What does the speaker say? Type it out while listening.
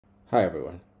Hi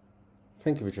everyone,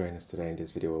 thank you for joining us today. In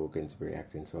this video we're going to be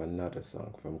reacting to another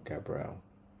song from Gabriel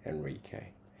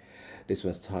Henrique. This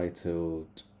one's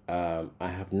titled I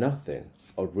Have Nothing,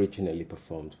 originally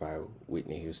performed by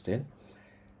Whitney Houston.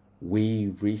 We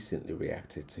recently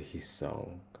reacted to his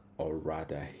song, or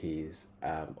rather his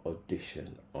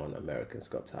audition on America's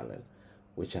Got Talent,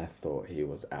 which I thought he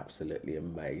was absolutely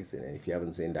amazing. And if you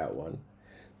haven't seen that one,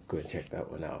 go and check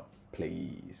that one out,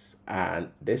 please. And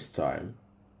this time,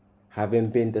 having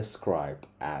been described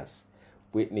as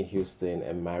Whitney Houston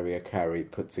and Mariah Carey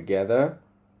put together,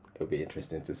 it'll be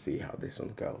interesting to see how this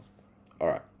one goes. All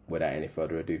right, without any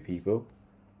further ado, people,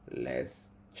 let's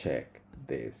check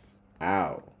this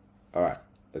out. All right,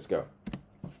 let's go.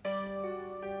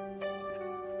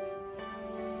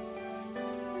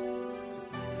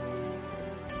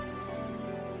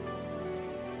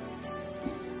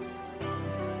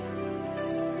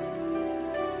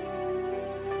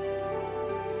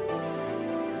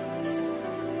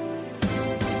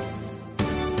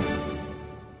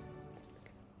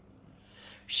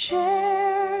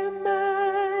 Share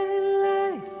my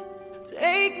life,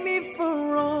 take me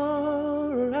for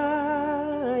all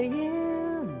I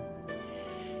am,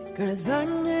 'cause I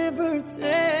never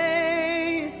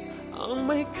taste all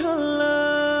my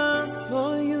colors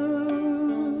for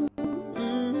you.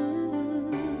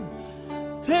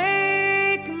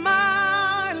 Take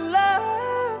my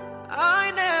love,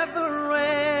 I never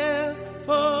ask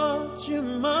for too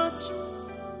much,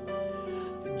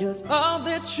 just all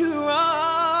that you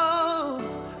are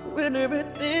with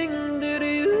everything that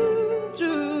you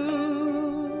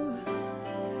do.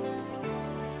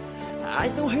 I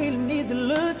don't really need to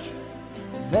look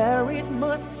very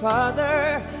much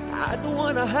farther. I don't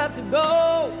wanna have to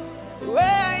go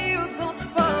where you don't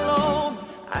follow.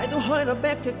 I don't hold it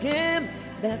back again.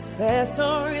 That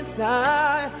special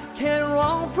inside can't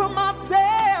run from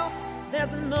myself.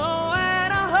 There's nowhere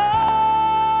to hold.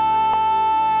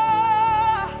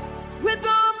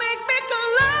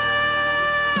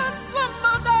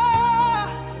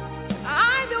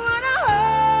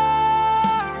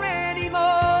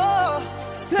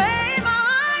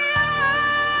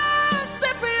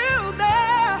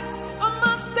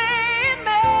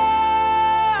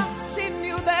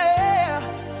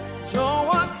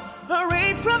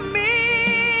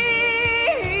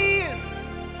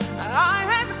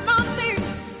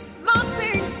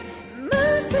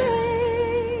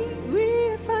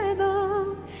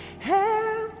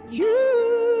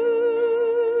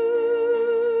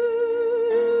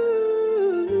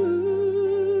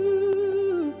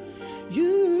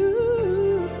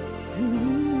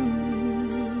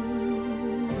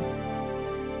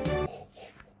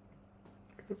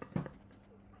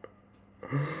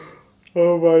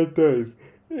 Oh my days.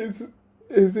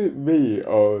 Is it me,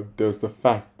 or does the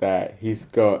fact that he's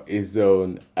got his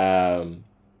own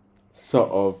sort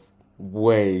of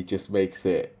way just makes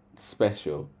it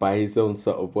special by his own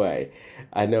sort of way?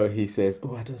 I know he says,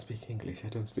 "Oh, I don't speak English, I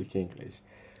don't speak English."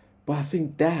 But I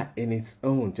think that in its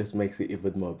own just makes it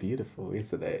even more beautiful,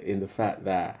 isn't it? In the fact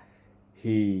that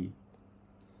you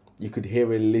could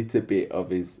hear a little bit of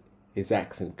his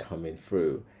accent coming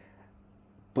through,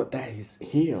 but that is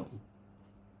him.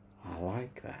 I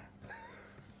like that.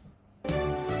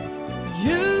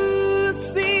 You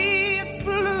see it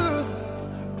flew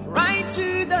right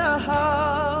to the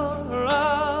heart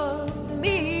of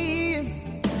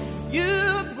me.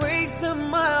 You break to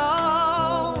my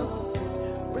arms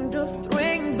with the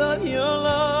strength of your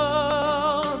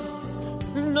love.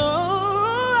 No,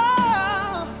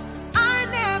 I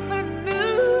never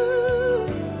knew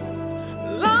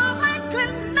love like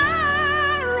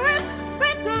tonight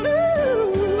with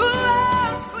lose.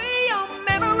 We are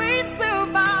memories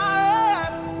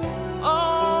survive.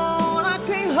 All I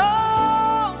can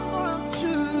hold on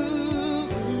to.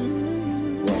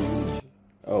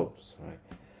 Oh, sorry.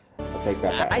 I'll take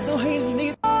that back. I don't really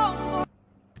need to.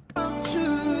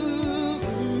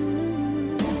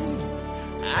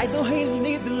 I don't really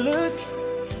need to look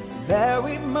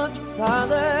very much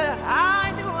farther.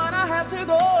 I do wanna have to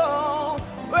go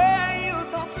where you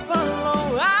don't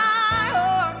follow. I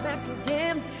hold back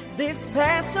again. This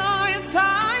passion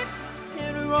inside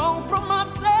can't run from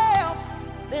myself.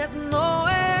 There's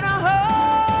nowhere to hold.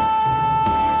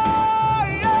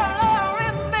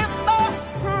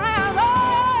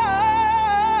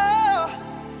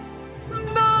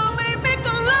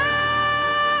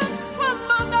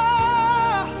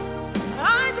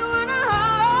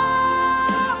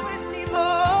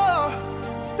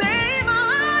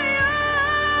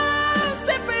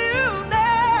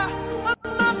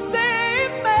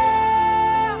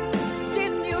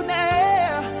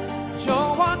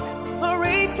 Don't walk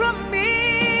from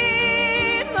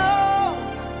me. No,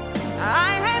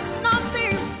 I have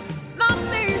nothing,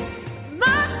 nothing,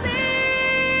 nothing.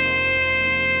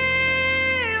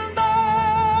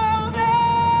 Don't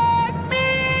make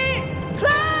me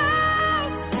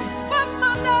close but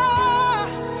my door.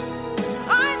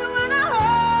 I don't wanna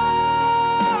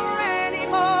hold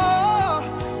anymore.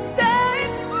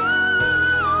 Stay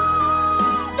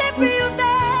you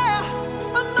there.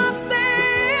 I must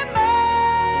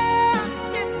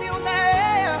imagine you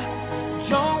there.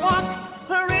 Don't walk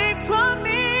away from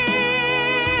me.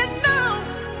 No,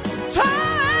 take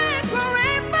away from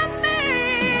me.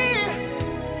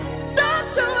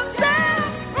 Don't you dare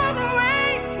run away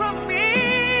from me.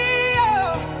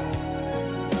 Oh,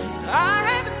 I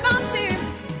have nothing,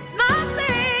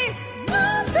 nothing,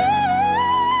 nothing.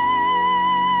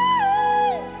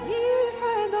 If I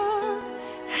don't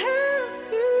have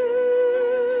you,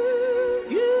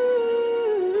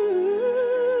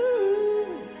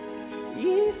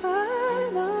 if I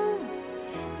don't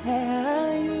have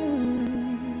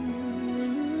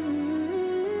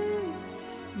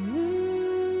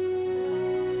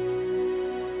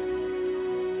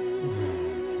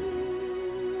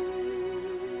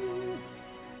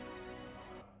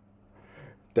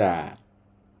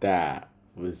That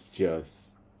was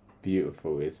just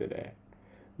beautiful, isn't it?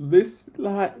 This,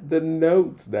 like, the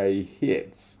notes that he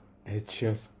hits is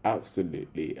just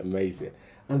absolutely amazing.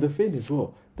 And the thing as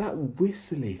well, that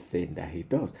whistly thing that he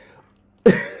does,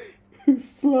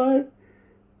 it's like,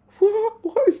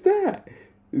 what is that?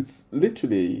 It's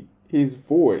literally his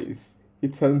voice, he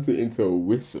turns it into a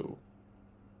whistle.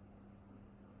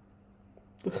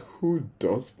 Who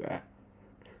does that?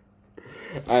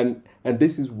 And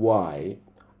this is why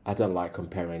I don't like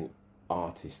comparing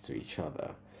artists to each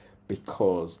other,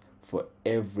 because for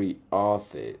every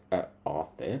artist,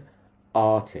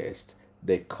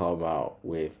 they come out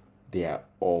with their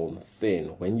own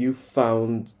thing. When you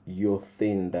found your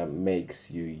thing that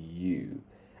makes you you,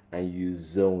 and you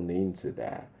zone into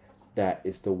that, that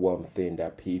is the one thing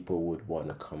that people would want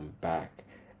to come back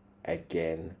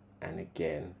again and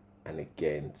again and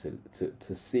again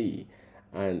to see.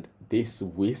 And this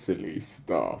whistly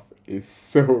stuff is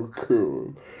so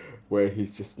cool, where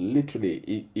he's just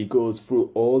literally, he goes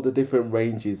through all the different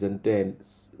ranges and then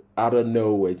out of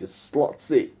nowhere just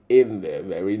slots it in there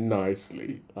very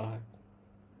nicely. Like,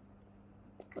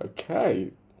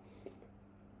 okay,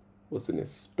 wasn't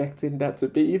expecting that to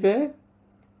be there.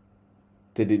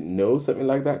 Didn't know something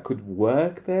like that could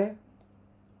work there,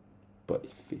 but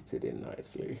it fitted in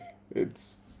nicely.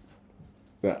 That's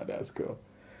cool.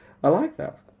 I like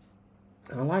that.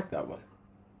 I like that one.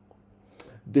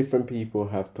 Different people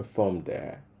have performed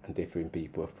there, and different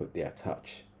people have put their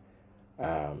touch,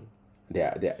 their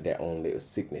own little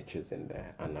signatures in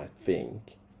there. And I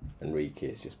think Henrique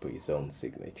has just put his own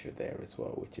signature there as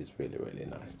well, which is really, really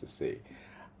nice to see.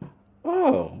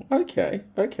 Oh, okay.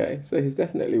 So he's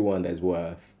definitely one that's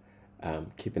worth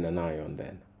keeping an eye on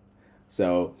then.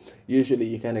 So usually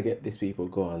you kind of get these people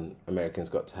go on Americans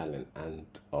Got Talent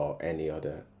or any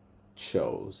other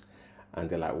shows, and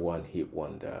they're like one hit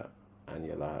wonder, and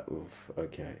you're like, oof,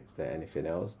 okay, is there anything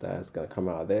else that's gonna come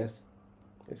out of this?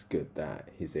 It's good that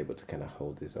he's able to kind of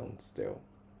hold his own still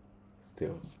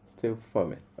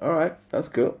performing. All right, that's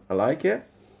cool. I like it.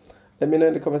 Let me know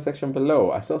in the comment section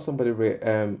below. I saw somebody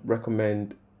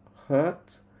recommend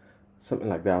Hurt, something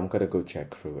like that. I'm gonna go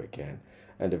check through again,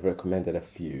 and they've recommended a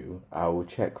few. I will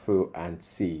check through and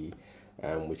see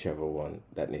whichever one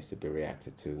that needs to be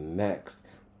reacted to next.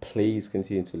 Please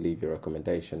continue to leave your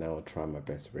recommendation. I will try my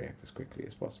best to react as quickly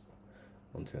as possible.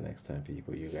 Until next time,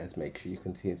 people, you guys make sure you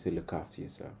continue to look after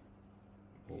yourself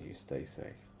and you stay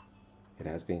safe. It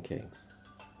has been Kings.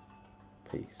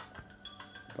 Peace.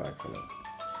 Bye for now.